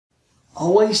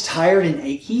Always tired and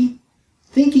achy?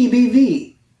 Think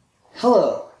EBV.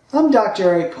 Hello, I'm Dr.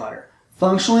 Eric Potter,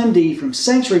 Functional MD from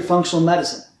Sanctuary Functional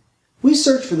Medicine. We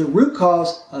search for the root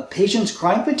cause of patients'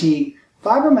 chronic fatigue,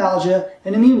 fibromyalgia,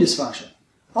 and immune dysfunction.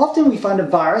 Often we find a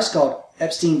virus called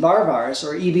Epstein-Barr virus,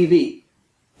 or EBV.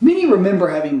 Many remember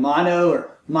having mono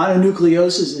or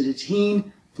mononucleosis as a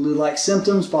teen, flu-like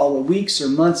symptoms followed by weeks or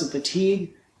months of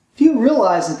fatigue. Few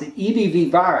realize that the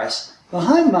EBV virus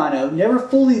behind mono never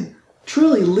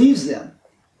truly leaves them.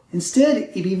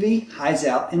 Instead, EBV hides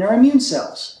out in our immune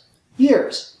cells.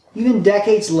 Years, even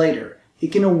decades later,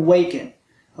 it can awaken.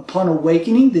 Upon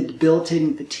awakening, the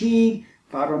debilitating fatigue,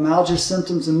 fibromyalgia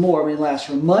symptoms, and more may last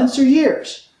for months or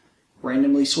years.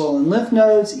 Randomly swollen lymph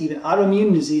nodes, even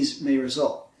autoimmune disease may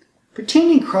result.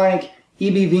 Pretending chronic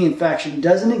EBV infection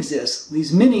doesn't exist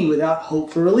leaves many without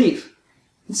hope for relief.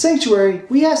 In Sanctuary,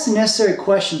 we ask the necessary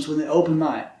questions with an open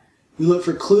mind. We look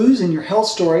for clues in your health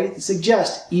story that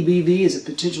suggest EBV is a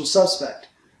potential suspect.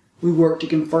 We work to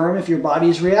confirm if your body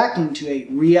is reacting to a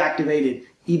reactivated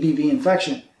EBV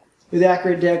infection. With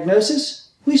accurate diagnosis,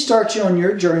 we start you on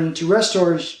your journey to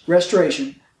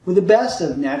restoration with the best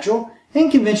of natural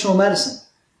and conventional medicine.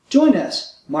 Join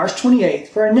us March 28th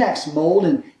for our next mold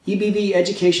and EBV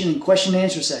education and question and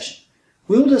answer session.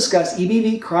 We will discuss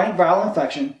EBV chronic viral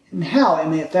infection and how it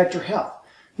may affect your health.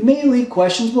 You may leave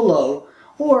questions below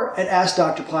or at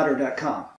AskDrPotter.com.